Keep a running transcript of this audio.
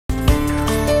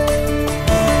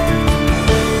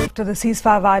after the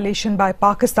ceasefire violation by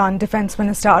Pakistan, Defence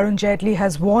Minister Arun Jaitley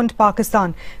has warned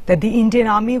Pakistan that the Indian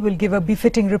Army will give a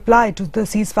befitting reply to the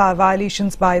ceasefire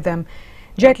violations by them.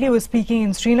 Jaitley was speaking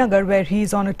in Srinagar, where he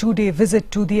is on a two-day visit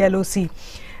to the LOC.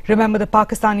 Remember, the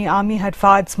Pakistani army had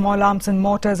fired small arms and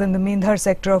mortars in the Mendhar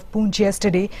sector of Poonch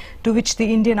yesterday, to which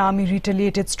the Indian army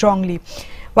retaliated strongly.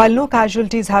 While no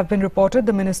casualties have been reported,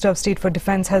 the Minister of State for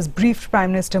Defence has briefed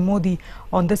Prime Minister Modi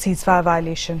on the ceasefire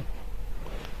violation.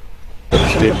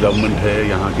 State government है,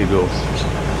 यहाँ की जो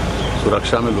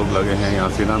सुरक्षा में लोग लगे हैं, यहाँ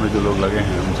सेना में जो लोग लगे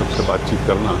हैं, उन सबसे बातचीत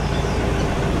करना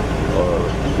और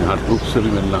यहाँ ट्रूप से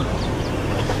भी मिलना,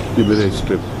 ये मेरे इस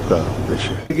ट्रिप का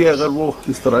उद्देश्य है कि अगर वो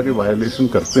इस तरह के वायलेशन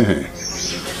करते हैं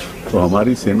तो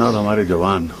हमारी सेना और हमारे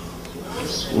जवान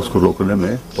उसको रोकने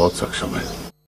में बहुत सक्षम है।